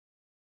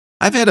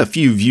I've had a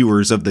few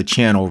viewers of the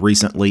channel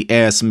recently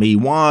ask me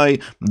why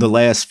the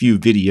last few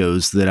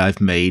videos that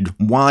I've made,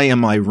 why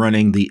am I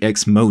running the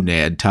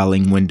XMonad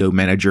tiling window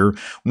manager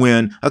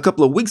when a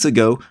couple of weeks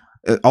ago,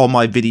 all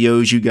my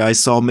videos you guys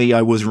saw me,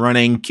 I was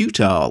running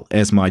Qtile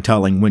as my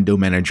tiling window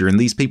manager, and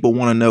these people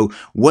want to know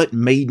what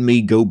made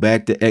me go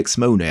back to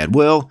XMonad.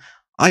 Well,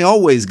 I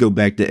always go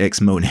back to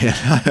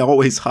XMonad. I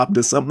always hop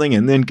to something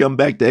and then come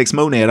back to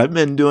XMonad. I've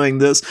been doing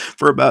this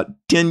for about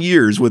 10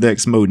 years with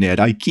XMonad.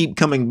 I keep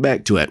coming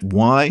back to it.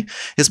 Why?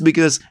 It's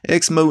because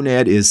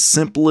XMonad is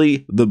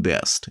simply the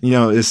best. You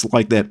know, it's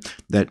like that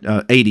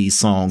 80s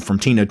song from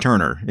Tina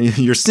Turner.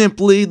 You're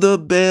simply the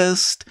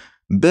best.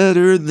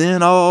 Better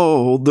than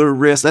all the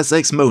rest. That's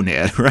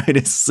XMonad, right?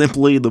 It's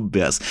simply the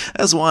best.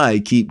 That's why I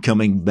keep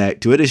coming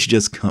back to it. It's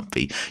just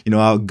comfy. You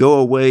know, I'll go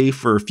away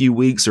for a few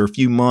weeks or a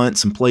few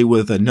months and play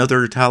with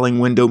another tiling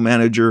window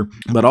manager,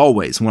 but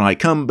always when I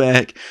come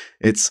back,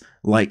 it's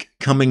like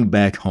coming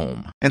back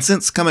home. And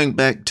since coming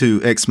back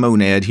to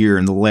XMonad here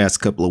in the last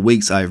couple of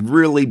weeks, I've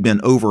really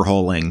been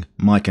overhauling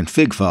my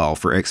config file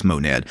for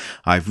XMonad.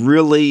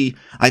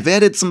 I've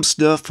added some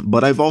stuff,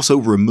 but I've also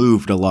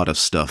removed a lot of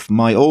stuff.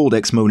 My old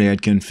XMonad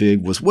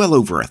config was well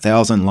over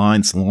 1,000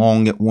 lines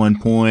long at one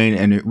point,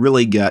 and it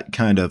really got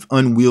kind of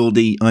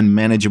unwieldy,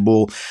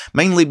 unmanageable,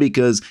 mainly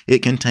because it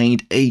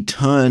contained a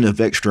ton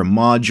of extra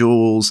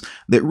modules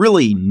that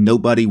really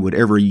nobody would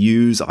ever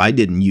use. I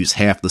didn't use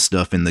half the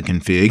stuff in the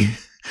config.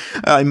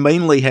 I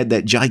mainly had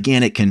that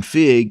gigantic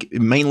config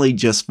mainly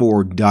just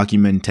for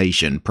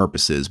documentation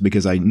purposes,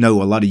 because I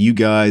know a lot of you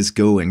guys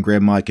go and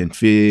grab my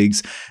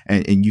configs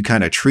and you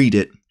kind of treat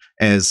it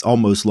as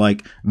almost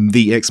like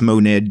the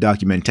XMonad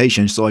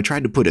documentation, so I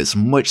tried to put as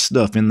much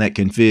stuff in that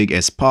config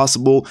as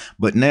possible,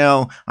 but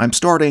now I'm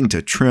starting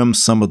to trim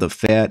some of the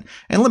fat,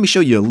 and let me show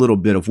you a little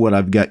bit of what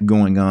I've got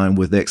going on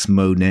with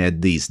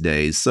XMonad these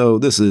days. So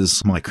this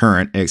is my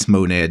current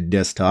XMonad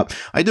desktop.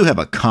 I do have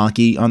a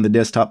conky on the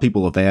desktop.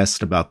 People have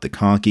asked about the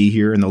conky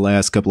here in the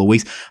last couple of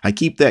weeks. I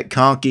keep that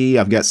conky.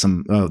 I've got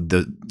some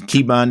the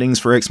key bindings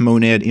for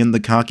XMonad in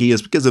the conky,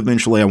 is because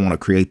eventually I want to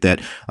create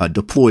that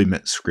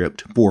deployment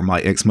script for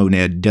my XMonad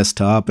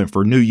desktop, and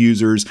for new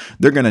users,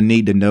 they're going to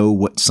need to know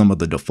what some of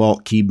the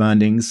default key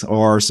bindings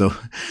are, so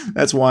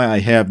that's why I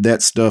have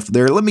that stuff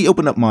there. Let me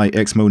open up my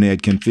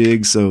XMonad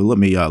config. So let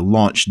me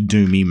launch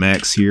Doom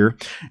Emacs here,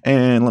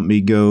 and let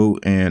me go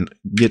and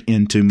get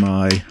into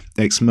my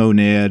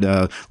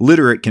XMonad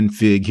literate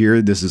config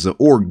here. This is an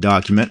org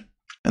document.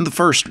 And the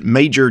first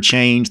major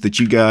change that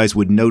you guys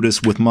would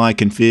notice with my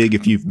config,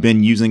 if you've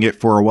been using it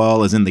for a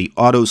while, is in the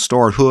auto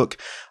start hook.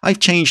 I've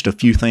changed a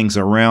few things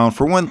around.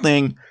 For one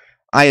thing,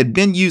 I had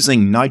been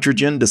using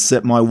Nitrogen to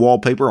set my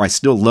wallpaper. I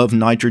still love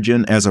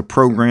Nitrogen as a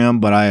program,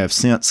 but I have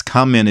since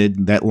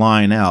commented that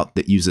line out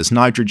that uses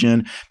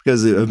Nitrogen,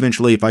 because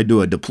eventually if I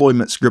do a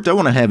deployment script, I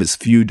want to have as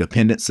few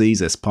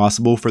dependencies as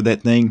possible for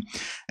that thing.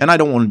 And I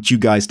don't want you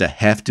guys to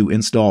have to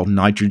install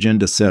Nitrogen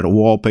to set a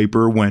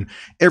wallpaper when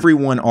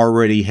everyone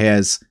already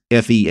has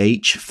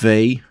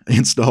FEH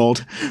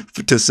installed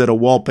to set a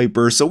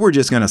wallpaper. So we're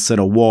just going to set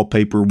a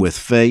wallpaper with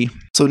Fey.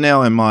 So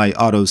now in my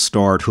auto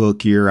start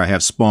hook here, I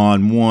have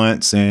spawn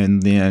once,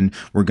 and then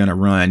we're going to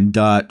run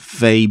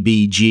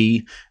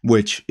 .feybg,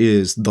 which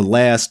is the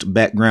last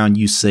background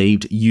you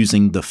saved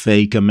using the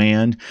Fey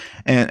command.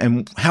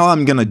 And how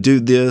I'm going to do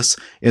this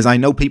is, I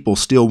know people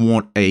still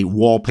want a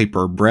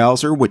wallpaper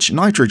browser, which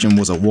Nitrogen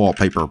was a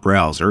wallpaper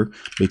browser,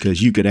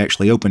 because you could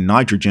actually open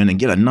Nitrogen and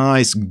get a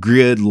nice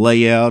grid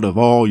layout of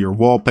all your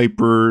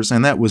wallpapers,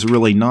 and that was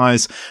really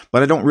nice,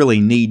 but I don't really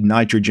need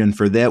Nitrogen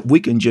for that.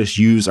 We can just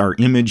use our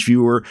image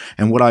viewer,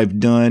 and what I've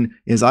done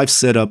is I've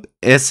set up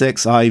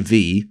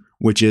SXIV,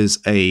 which is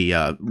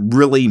a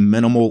really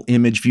minimal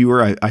image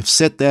viewer. I've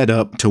set that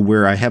up to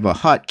where I have a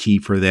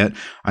hotkey for that.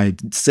 I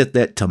set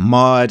that to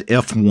mod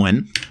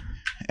F1,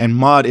 and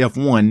mod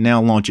F1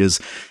 now launches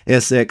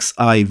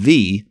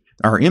SXIV,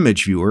 our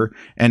image viewer,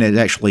 and it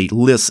actually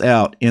lists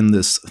out in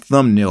this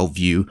thumbnail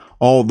view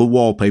all the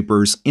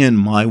wallpapers in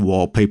my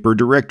wallpaper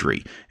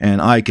directory.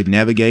 And I could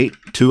navigate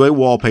to a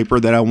wallpaper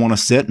that I want to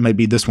set,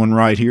 maybe this one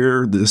right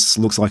here. This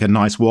looks like a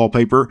nice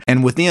wallpaper.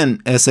 And within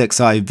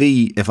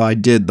SXIV, if I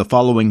did the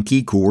following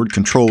key chord,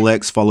 Control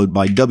X followed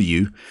by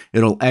W,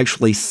 it'll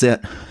actually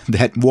set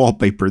that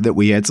wallpaper that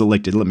we had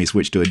selected. Let me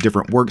switch to a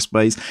different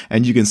workspace,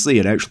 and you can see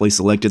it actually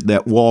selected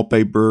that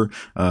wallpaper.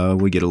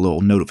 We get a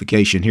little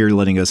notification here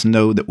letting us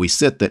know that we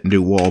set that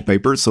new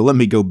wallpaper. So let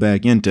me go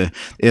back into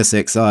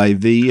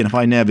SXIV, and if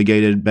I navigate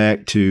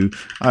back to,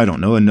 I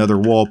don't know, another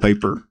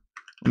wallpaper.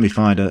 Let me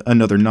find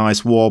another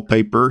nice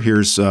wallpaper.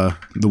 Here's the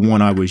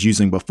one I was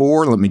using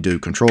before. Let me do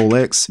Control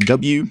X,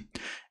 W,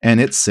 and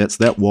it sets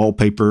that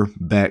wallpaper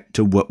back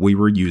to what we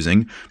were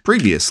using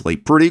previously.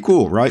 Pretty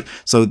cool, right?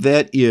 So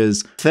that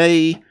is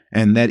Fey,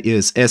 and that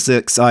is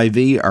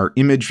SXIV, our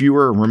image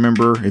viewer.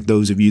 Remember, if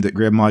those of you that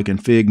grab my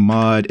config,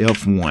 mod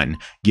F1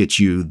 gets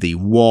you the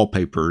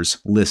wallpapers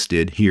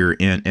listed here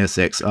in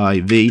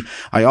SXIV.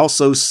 I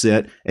also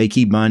set a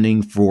key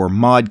binding for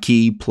mod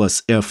key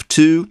plus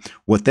F2.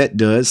 What that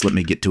does, let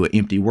me get to an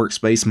empty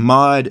workspace.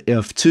 Mod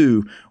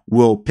F2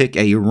 will pick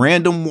a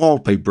random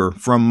wallpaper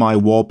from my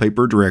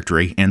wallpaper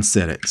directory and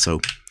set it. So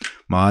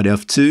mod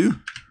F2,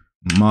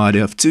 mod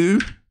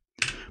F2,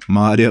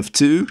 mod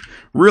F2.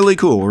 Really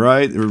cool,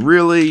 right? A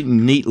really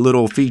neat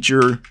little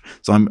feature.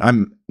 So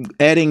I'm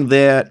adding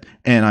that,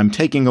 and I'm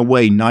taking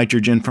away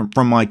nitrogen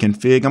from my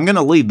config. I'm going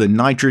to leave the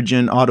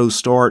nitrogen auto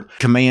start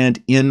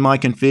command in my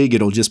config.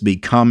 It'll just be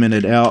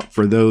commented out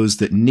for those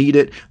that need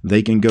it.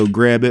 They can go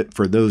grab it.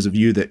 For those of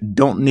you that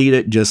don't need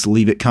it, just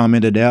leave it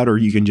commented out, or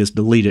you can just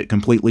delete it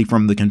completely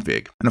from the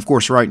config. And of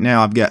course, right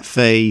now I've got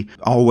Faye.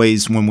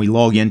 Always when we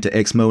log into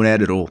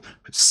XMonad, it'll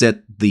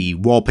set the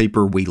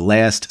wallpaper we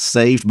last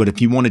saved. But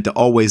if you wanted to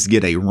always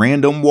get a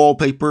random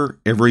wallpaper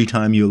every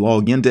time you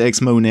log into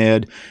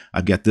XMonad,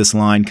 I've got this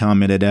line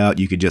commented out.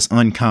 You could just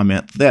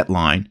uncomment that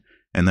line,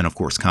 and then of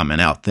course comment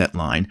out that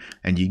line,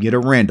 and you get a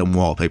random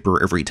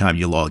wallpaper every time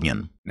you log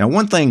in. Now,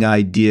 one thing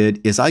I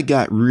did is I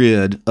got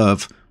rid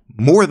of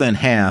more than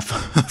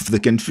half of the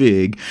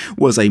config.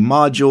 Was a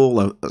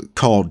module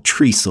called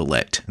tree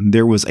select.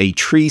 There was a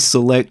tree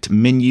select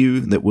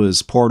menu that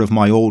was part of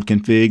my old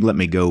config. Let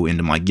me go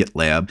into my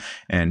GitLab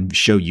and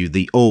show you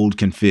the old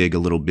config a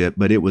little bit,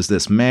 but it was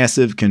this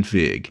massive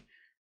config.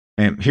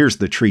 And here's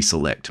the tree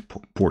select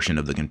portion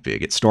of the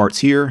config. It starts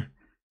here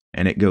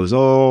and it goes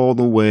all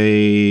the way.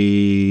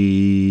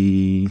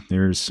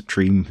 There's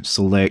tree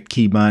select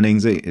key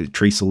bindings,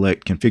 tree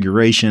select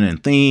configuration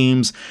and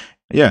themes.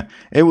 Yeah,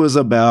 it was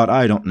about,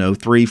 I don't know,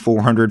 300,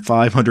 400,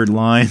 500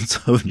 lines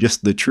of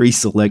just the tree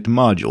select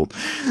module.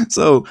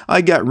 So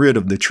I got rid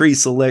of the tree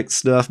select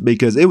stuff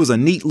because it was a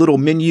neat little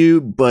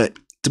menu, but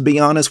to be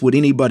honest, would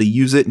anybody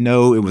use it?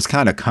 No, it was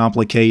kind of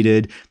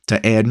complicated to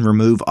add and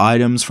remove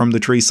items from the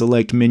tree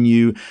select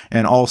menu,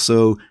 and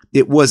also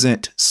it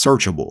wasn't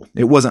searchable.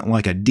 It wasn't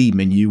like a D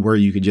menu where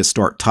you could just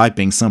start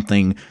typing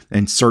something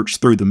and search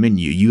through the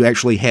menu. You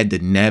actually had to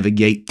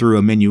navigate through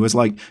a menu. It's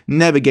like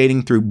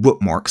navigating through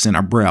bookmarks in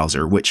a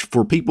browser, which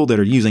for people that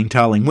are using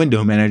tiling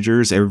window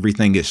managers,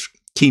 everything is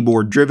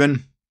keyboard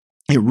driven.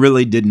 It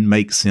really didn't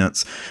make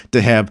sense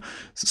to have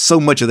so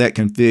much of that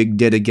config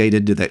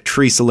dedicated to that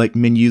tree select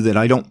menu that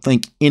I don't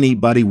think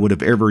anybody would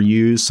have ever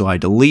used, so I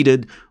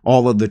deleted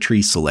all of the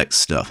tree select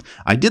stuff.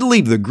 I did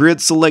leave the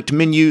grid select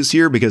menus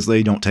here because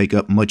they don't take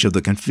up much of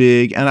the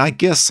config, and I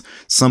guess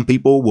some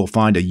people will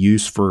find a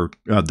use for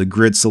the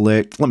grid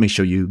select. Let me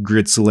show you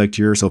grid select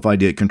here. So if I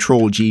did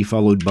Control G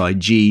followed by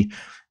G,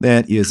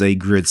 that is a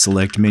grid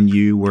select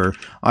menu where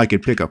I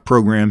could pick a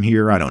program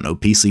here, I don't know,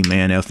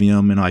 PCman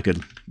FM, and I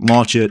could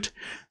launch it.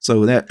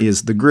 So that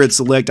is the grid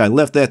select. I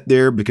left that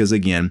there because,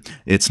 again,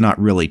 it's not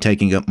really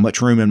taking up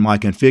much room in my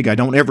config. I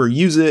don't ever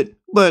use it,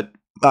 but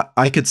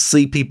I could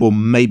see people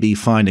maybe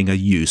finding a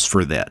use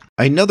for that.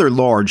 Another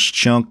large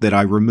chunk that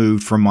I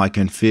removed from my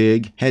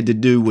config had to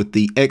do with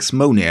the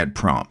XMonad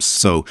prompts.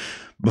 So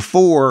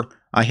before,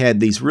 I had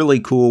these really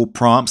cool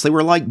prompts. They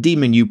were like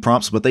dmenu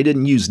prompts, but they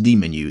didn't use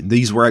dmenu.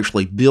 These were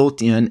actually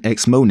built-in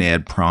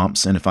XMonad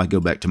prompts. And if I go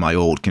back to my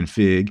old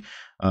config,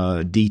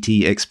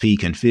 DTXP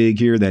config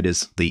here, that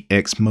is the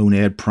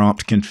XMonad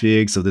prompt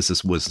config. So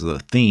this was the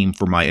theme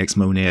for my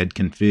XMonad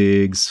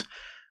configs,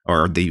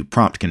 or the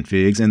prompt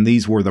configs, and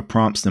these were the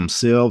prompts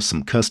themselves,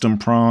 some custom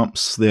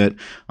prompts that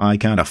I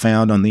kind of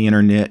found on the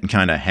internet and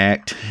kind of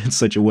hacked in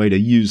such a way to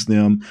use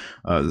them.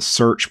 The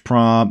search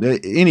prompt.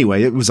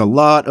 Anyway, it was a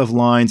lot of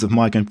lines of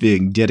my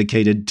config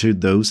dedicated to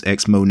those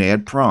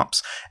XMonad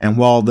prompts. And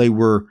while they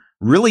were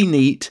really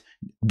neat,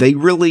 they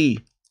really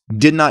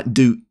did not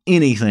do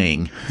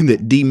anything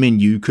that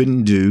dmenu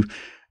couldn't do.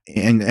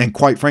 And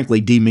quite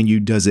frankly,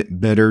 dmenu does it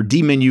better.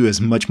 Dmenu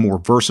is much more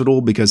versatile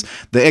because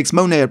the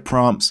XMonad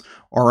prompts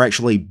are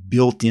actually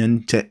built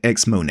into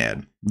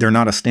XMonad. They're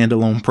not a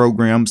standalone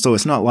program, so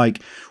it's not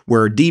like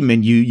where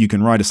dmenu, you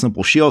can write a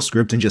simple shell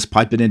script and just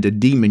pipe it into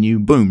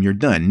dmenu, boom, you're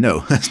done.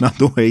 No, that's not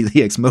the way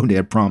the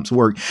XMonad prompts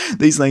work.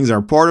 These things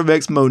are part of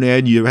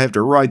XMonad. You have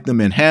to write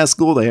them in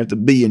Haskell. They have to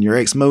be in your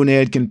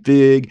XMonad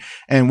config.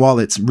 And while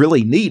it's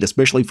really neat,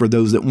 especially for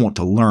those that want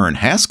to learn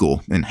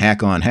Haskell and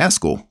hack on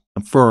Haskell,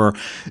 for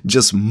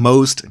just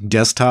most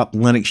desktop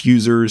Linux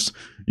users,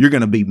 you're going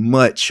to be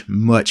much,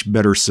 much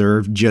better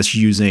served just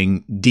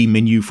using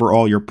dmenu for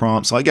all your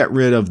prompts. So I got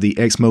rid of the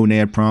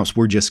XMonad prompts.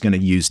 We're just going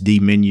to use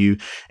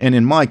dmenu. And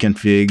in my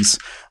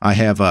configs, I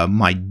have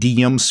my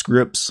DM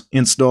scripts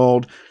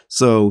installed.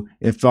 So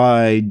if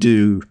I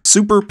do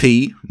super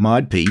P,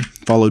 mod P,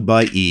 followed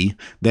by E,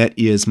 that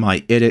is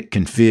my edit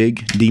config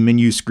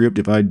dmenu script.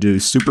 If I do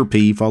super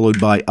P, followed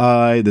by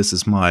I, this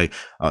is my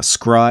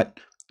scrot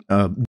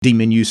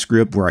dmenu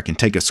script where I can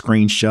take a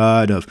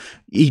screenshot of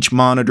each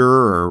monitor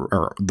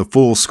or the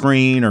full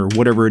screen or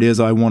whatever it is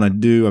I want to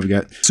do. I've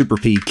got super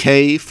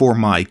PK for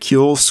my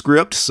kill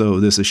script. So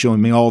this is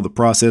showing me all the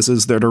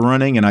processes that are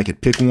running and I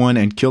could pick one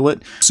and kill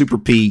it. Super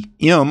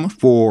PM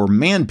for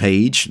man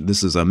page.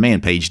 This is a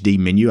man page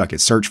dmenu. I could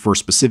search for a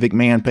specific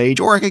man page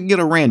or I could get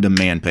a random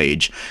man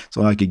page.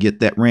 So I could get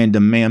that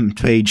random man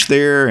page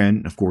there,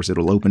 and of course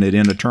it'll open it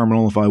in a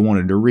terminal if I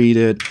wanted to read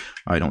it.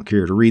 I don't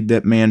care to read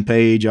that man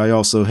page. I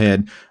also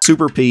had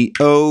super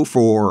PO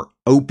for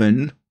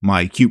open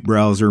my Qt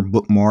browser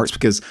bookmarks,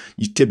 because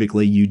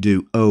typically you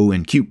do O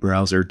in Qt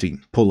browser to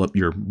pull up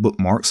your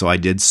bookmark. So I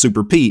did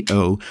Super P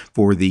O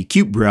for the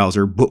Qt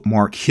browser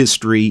bookmark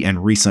history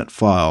and recent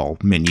file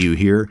menu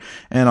here.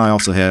 And I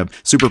also have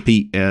Super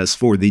P S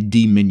for the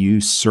D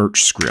menu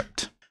search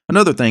script.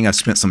 Another thing I've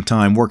spent some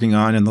time working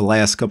on in the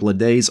last couple of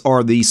days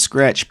are the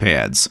scratch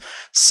pads.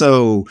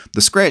 So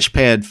the scratch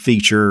pad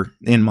feature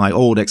in my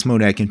old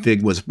XMonad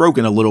config was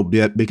broken a little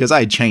bit because I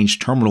had changed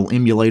terminal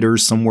emulators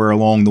somewhere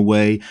along the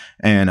way,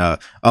 and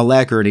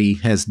Alacrity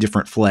has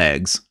different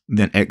flags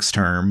than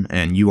Xterm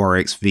and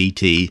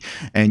URXVT,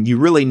 and you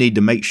really need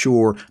to make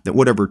sure that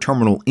whatever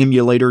terminal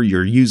emulator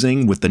you're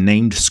using with the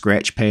named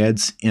scratch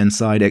pads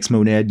inside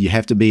XMonad, you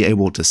have to be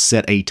able to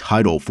set a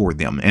title for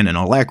them. And in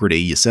Alacrity,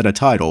 you set a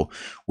title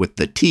with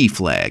the T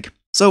flag.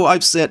 So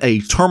I've set a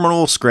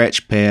terminal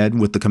scratch pad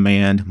with the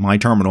command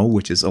myTerminal,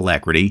 which is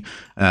Alacrity,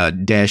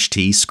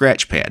 -T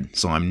scratch pad.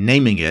 So I'm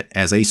naming it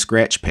as a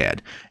scratch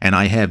pad. And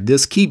I have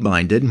this key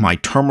binded. My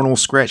terminal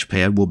scratch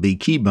pad will be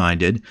key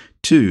binded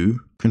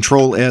to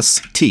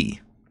Control-S-T.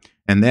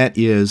 And that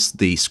is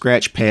the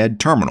scratch pad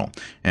terminal.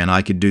 And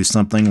I could do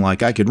something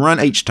like I could run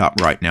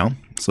htop right now.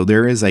 So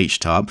there is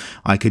htop.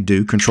 I could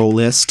do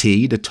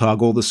Control-S-T to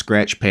toggle the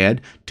scratch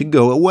pad to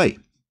go away.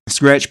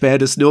 Scratch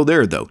pad is still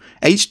there though.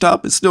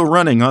 Htop is still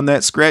running on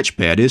that scratch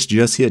pad. It's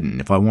just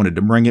hidden. If I wanted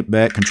to bring it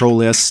back,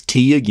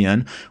 Control-S-T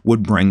again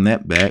would bring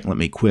that back. Let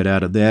me quit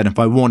out of that. If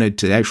I wanted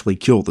to actually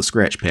kill the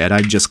scratch pad,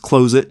 I'd just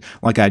close it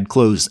like I'd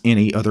close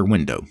any other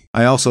window.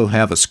 I also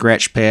have a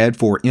scratch pad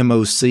for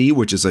MOC,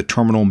 which is a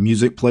terminal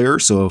music player.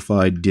 So if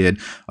I did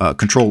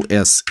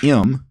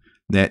Control-S-M,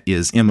 that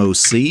is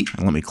MOC.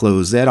 Let me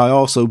close that. I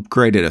also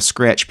created a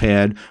scratch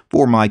pad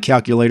for my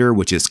calculator,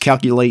 which is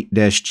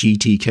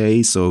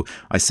calculate-GTK. So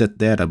I set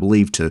that, I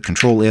believe, to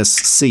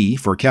Control-SC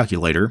for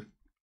calculator.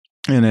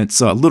 And it's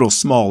a little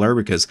smaller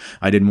because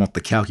I didn't want the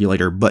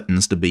calculator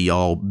buttons to be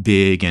all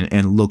big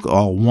and look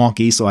all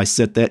wonky, so I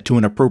set that to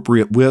an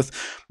appropriate width.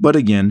 But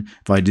again,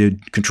 if I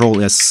did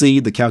Control-SC,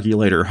 the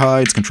calculator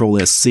hides,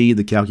 Control-SC,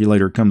 the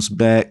calculator comes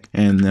back,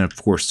 and then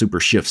of course Super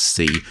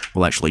Shift-C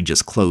will actually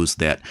just close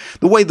that.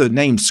 The way the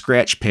named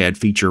scratch pad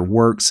feature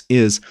works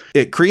is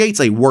it creates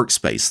a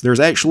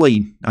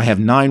workspace. I have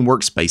 9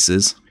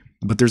 workspaces,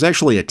 but there's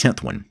actually a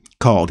 10th one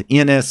called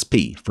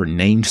NSP for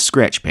named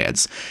scratch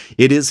pads.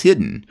 It is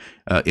hidden.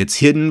 It's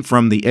hidden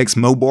from the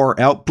XMobar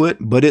output,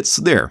 but it's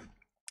there.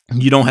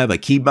 You don't have a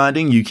key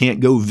binding, you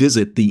can't go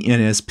visit the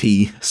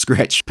NSP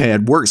scratch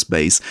pad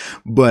workspace,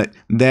 but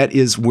that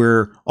is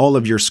where all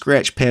of your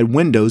scratch pad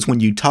windows, when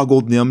you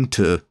toggle them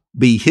to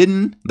be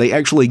hidden, they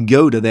actually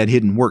go to that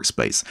hidden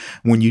workspace.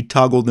 When you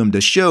toggle them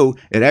to show,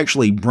 it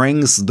actually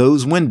brings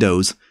those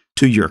windows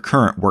to your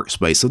current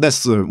workspace. So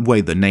that's the way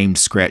the named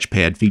scratch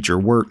pad feature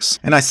works.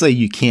 And I say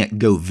you can't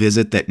go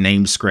visit that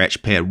named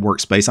scratch pad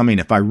workspace. I mean,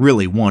 if I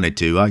really wanted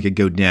to, I could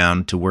go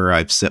down to where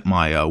I've set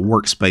my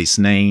workspace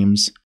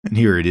names. And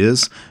here it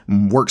is,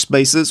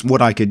 workspaces.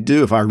 What I could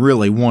do if I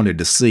really wanted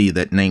to see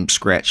that named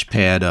scratch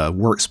pad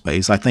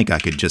workspace, I think I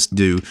could just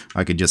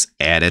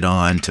add it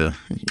on to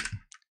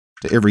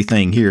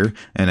everything here.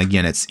 And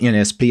again, it's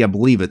NSP. I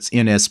believe it's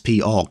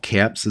NSP all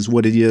caps is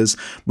what it is,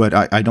 but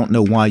I don't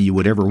know why you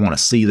would ever want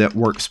to see that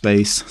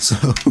workspace.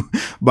 So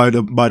by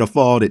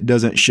default, it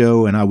doesn't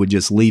show, and I would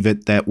just leave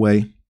it that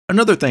way.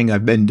 Another thing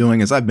I've been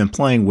doing is I've been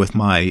playing with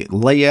my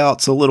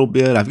layouts a little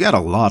bit. I've got a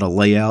lot of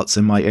layouts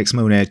in my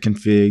XMonad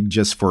config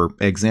just for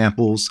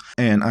examples,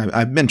 and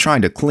I've been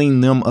trying to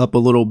clean them up a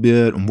little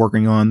bit and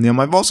working on them.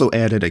 I've also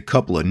added a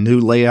couple of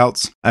new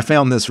layouts. I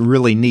found this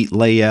really neat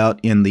layout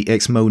in the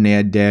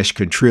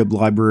XMonad-contrib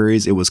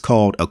libraries. It was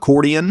called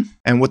Accordion,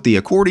 and what the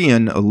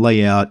Accordion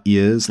layout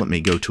is, let me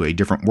go to a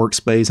different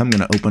workspace.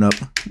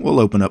 We'll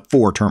open up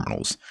 4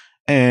 terminals.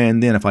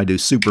 And then if I do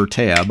Super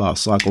Tab, I'll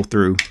cycle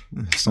through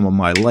some of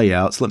my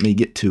layouts. Let me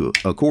get to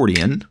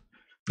Accordion.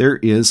 There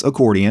is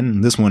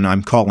Accordion. This one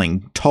I'm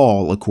calling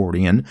Tall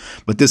Accordion,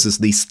 but this is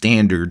the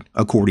standard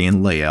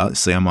Accordion layout.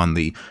 Say I'm on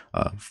the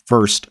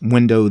first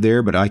window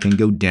there, but I can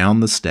go down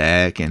the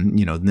stack, and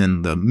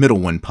then the middle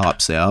one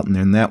pops out, and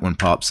then that one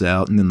pops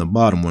out, and then the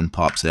bottom one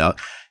pops out.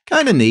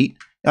 Kind of neat.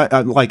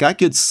 I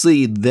could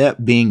see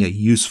that being a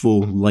useful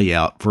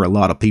layout for a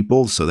lot of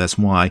people, so that's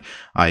why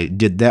I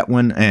did that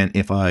one. And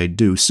if I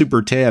do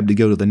Super Tab to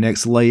go to the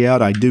next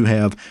layout, I do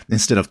have,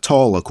 instead of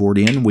Tall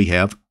Accordion, we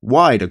have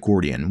Wide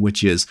Accordion,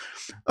 which is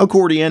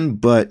accordion,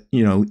 but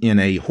in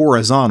a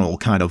horizontal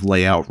kind of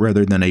layout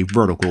rather than a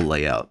vertical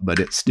layout, but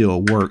it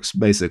still works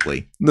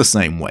basically the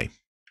same way.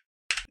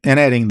 And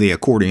adding the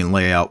accordion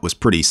layout was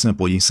pretty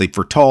simple. You see,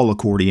 for Tall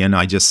Accordion,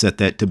 I just set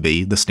that to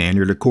be the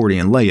standard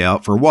accordion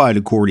layout. For Wide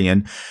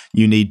Accordion,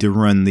 you need to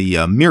run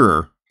the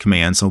mirror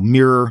command, so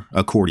mirror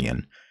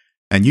accordion.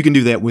 And you can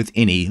do that with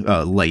any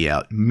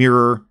layout.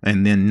 Mirror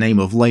and then name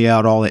of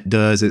layout, all it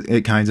does,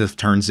 it kind of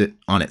turns it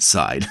on its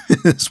side.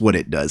 That's what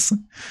it does.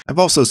 I've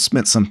also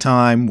spent some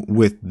time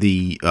with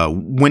the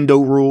window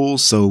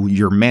rules, so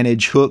your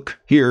manage hook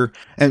here.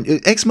 And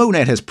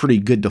XMonad has pretty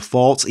good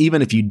defaults.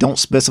 Even if you don't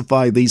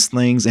specify these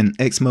things in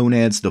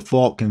XMonad's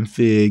default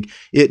config,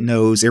 it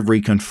knows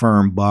every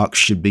confirm box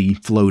should be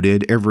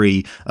floated,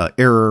 every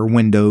error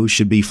window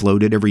should be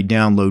floated, every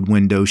download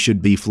window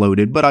should be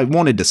floated. But I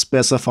wanted to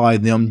specify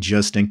them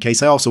just in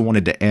case. I also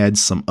wanted to add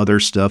some other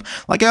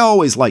stuff. Like I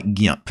always like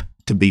GIMP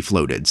to be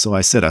floated. So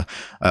I set a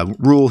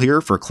rule here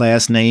for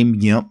class name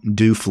GIMP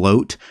do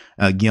float.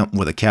 GIMP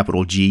with a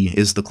capital G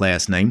is the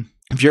class name.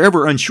 If you're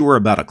ever unsure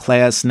about a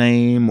class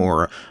name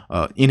or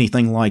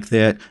anything like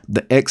that,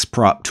 the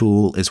XProp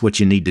tool is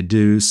what you need to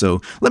do. So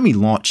let me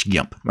launch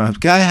GIMP.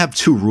 I have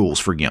two rules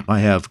for GIMP. I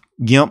have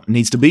GIMP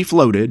needs to be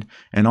floated,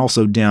 and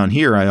also down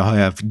here I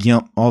have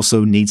GIMP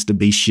also needs to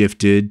be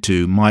shifted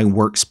to my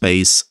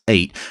workspace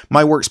 8.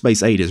 My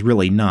workspace 8 is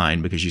really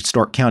 9 because you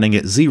start counting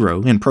at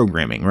 0 in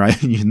programming, right?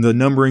 The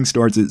numbering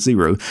starts at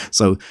 0.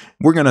 So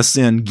we're going to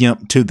send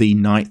GIMP to the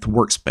 9th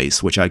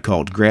workspace, which I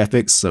called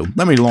graphics. So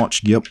let me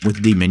launch GIMP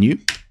with D menu.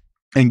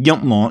 And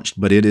GIMP launched,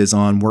 but it is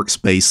on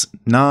workspace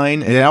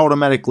 9. It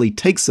automatically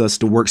takes us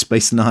to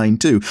workspace 9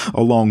 too,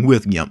 along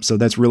with GIMP. So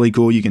that's really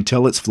cool. You can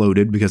tell it's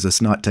floated because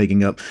it's not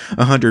taking up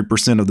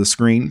 100% of the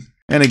screen.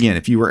 And again,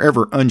 if you were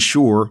ever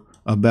unsure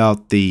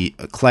about the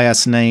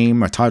class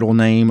name, a title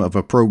name of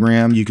a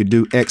program, you could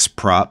do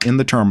xprop in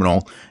the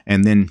terminal,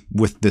 and then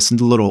with this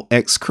little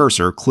X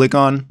cursor, click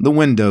on the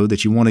window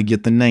that you want to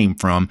get the name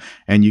from,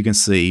 and you can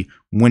see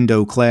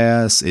window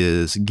class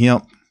is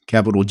GIMP,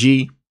 capital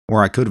G.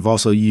 Or I could have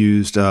also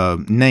used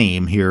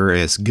name here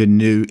as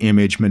GNU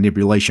Image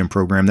Manipulation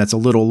Program. That's a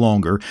little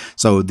longer.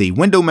 So the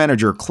Window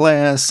Manager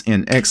class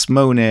in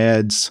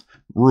XMonad's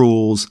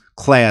rules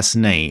class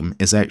name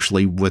is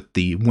actually what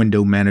the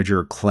Window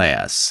Manager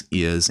class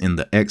is in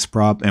the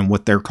XProp, and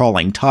what they're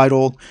calling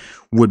title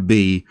would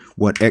be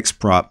what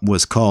XProp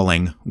was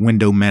calling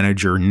Window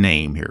Manager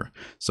name here.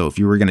 So if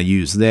you were going to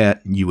use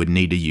that, you would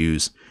need to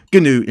use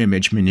GNU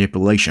Image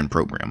Manipulation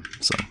Program.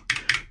 So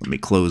let me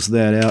close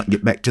that out and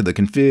get back to the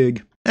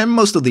config. And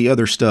most of the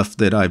other stuff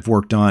that I've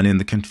worked on in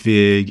the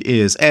config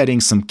is adding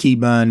some key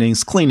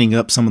bindings, cleaning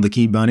up some of the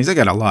key bindings. I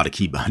got a lot of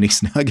key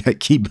bindings now. I got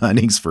key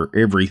bindings for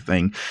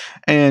everything.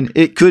 And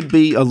it could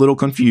be a little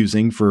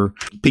confusing for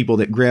people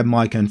that grab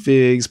my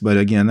configs. But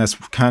again, that's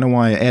kind of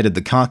why I added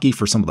the conky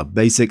for some of the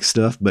basic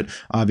stuff. But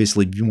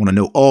obviously, if you want to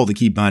know all the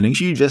key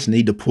bindings, you just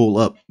need to pull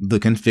up the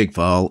config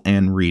file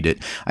and read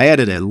it. I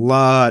added a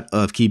lot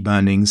of key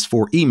bindings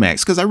for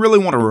Emacs because I really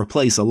want to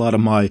replace a lot of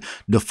my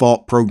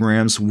default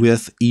programs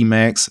with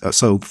Emacs.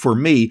 So for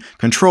me,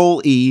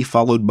 Control E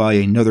followed by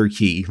another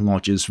key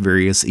launches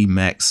various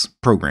Emacs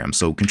programs.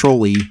 So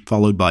Control E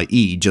followed by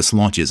E just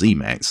launches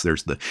Emacs.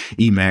 There's the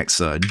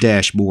Emacs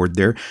dashboard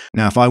there.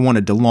 Now, if I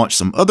wanted to launch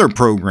some other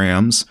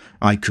programs,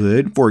 I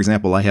could. For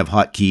example, I have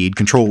hotkeyed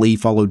Control E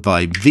followed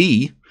by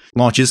V.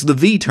 Launches the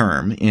V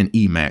term in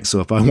Emacs.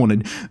 So if I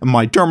wanted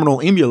my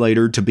terminal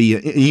emulator to be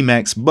an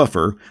Emacs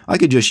buffer, I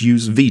could just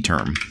use V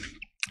term.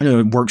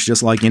 It works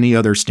just like any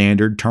other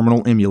standard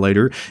terminal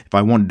emulator. If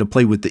I wanted to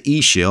play with the E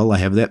shell, I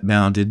have that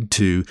bounded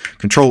to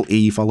Control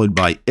E followed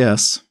by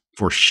S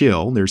for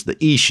shell. There's the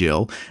E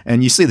shell.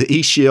 And you see the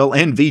E shell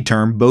and V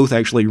term both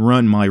actually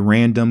run my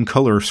random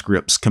color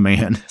scripts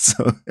command.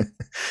 So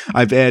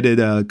I've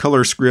added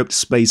color script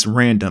space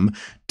random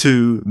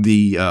to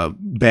the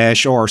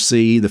bash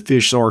RC, the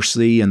fish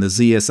RC, and the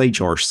ZSH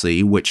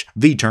RC, which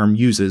vterm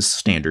uses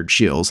standard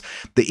shells.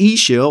 The E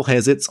shell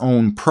has its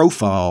own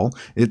profile,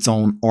 its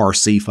own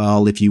RC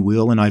file, if you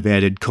will, and I've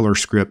added color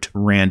script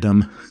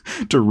random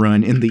to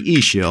run in the E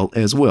shell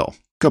as well.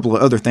 Couple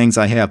of other things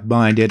I have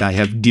binded. I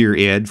have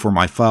dired for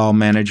my file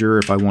manager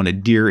if I want a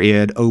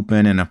dired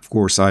open, and of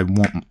course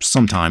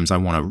sometimes I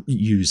want to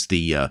use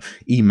the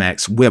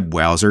Emacs web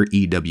browser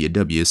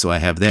EWW, so I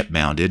have that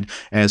bounded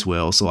as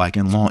well, so I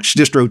can launch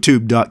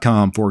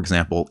distrotube.com, for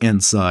example,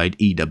 inside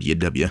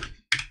EWW.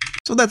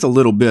 So that's a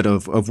little bit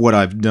of what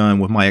I've done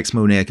with my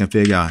XMonad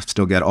config. I've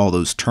still got all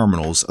those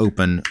terminals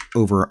open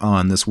over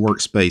on this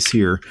workspace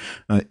here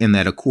in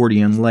that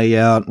accordion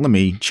layout. Let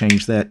me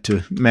change that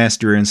to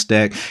master and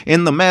stack.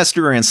 In the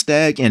master and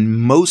stack and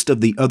most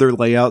of the other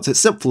layouts,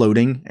 except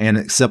floating and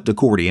except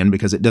accordion,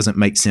 because it doesn't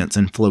make sense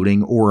in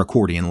floating or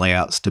accordion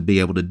layouts to be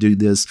able to do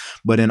this.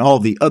 But in all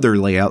the other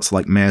layouts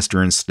like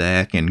master and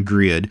stack and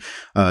grid,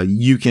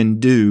 you can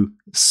do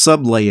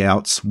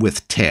sub-layouts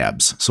with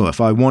tabs. So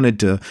if I wanted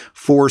to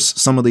force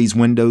some of these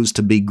windows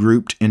to be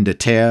grouped into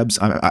tabs,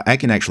 I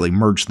can actually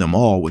merge them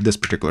all with this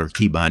particular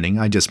key binding.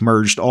 I just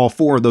merged all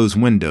 4 of those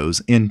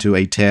windows into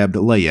a tabbed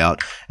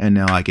layout, and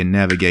now I can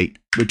navigate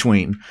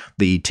between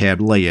the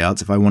tabbed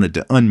layouts. If I wanted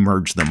to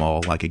unmerge them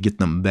all, I could get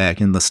them back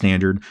in the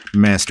standard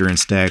master and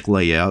stack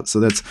layout. So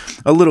that's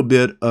a little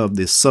bit of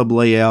the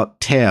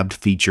sub-layout tabbed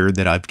feature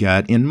that I've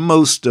got in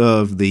most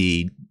of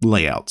the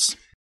layouts.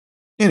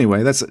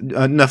 Anyway, that's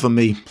enough of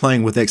me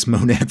playing with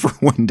XMonad for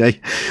one day.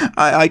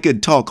 I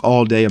could talk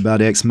all day about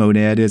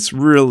XMonad. It's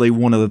really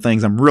one of the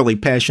things I'm really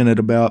passionate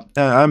about.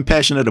 I'm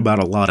passionate about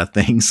a lot of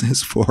things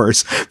as far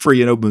as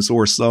free and open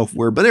source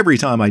software, but every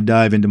time I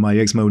dive into my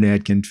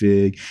XMonad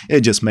config,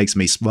 it just makes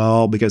me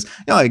smile because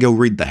I go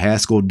read the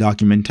Haskell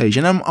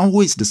documentation. I'm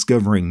always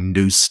discovering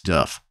new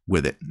stuff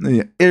with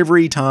it.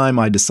 Every time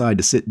I decide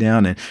to sit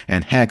down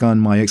and hack on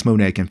my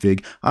XMonad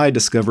config, I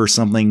discover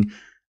something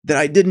that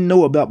I didn't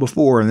know about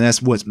before, and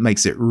that's what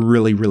makes it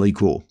really, really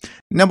cool.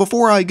 Now,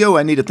 before I go,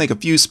 I need to thank a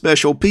few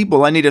special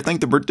people. I need to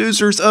thank the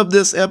producers of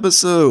this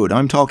episode.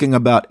 I'm talking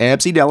about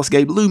Absy, Dallas,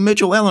 Gabe, Lou,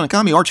 Mitchell, Alan,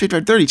 Akami,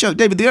 Arch30, Chuck,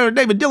 David, the other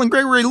David, Dylan,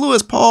 Gregory,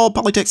 Lewis, Paul,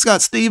 Polytech,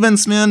 Scott, Steven,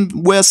 Sven,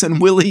 Wes, and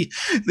Willie.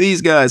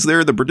 These guys,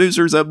 they're the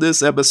producers of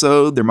this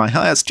episode. They're my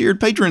highest tiered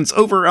patrons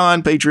over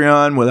on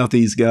Patreon. Without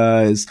these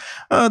guys,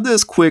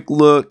 this quick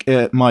look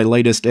at my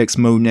latest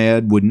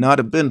XMonad would not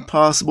have been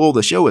possible.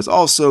 The show is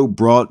also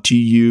brought to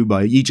you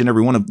by each and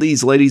every one of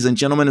these ladies and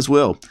gentlemen as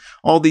well.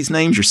 All these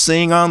names you're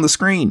seeing on the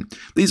screen.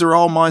 These are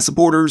all my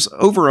supporters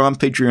over on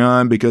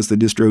Patreon because the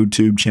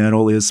DistroTube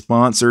channel is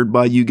sponsored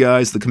by you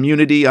guys, the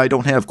community. I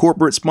don't have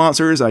corporate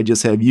sponsors, I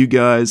just have you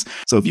guys.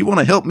 So if you want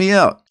to help me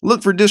out,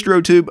 look for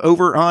DistroTube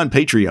over on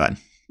Patreon.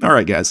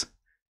 Alright guys,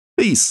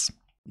 peace.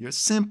 You're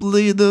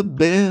simply the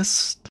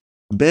best,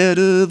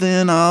 better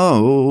than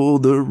all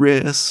the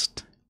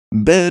rest,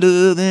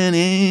 better than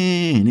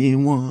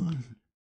anyone.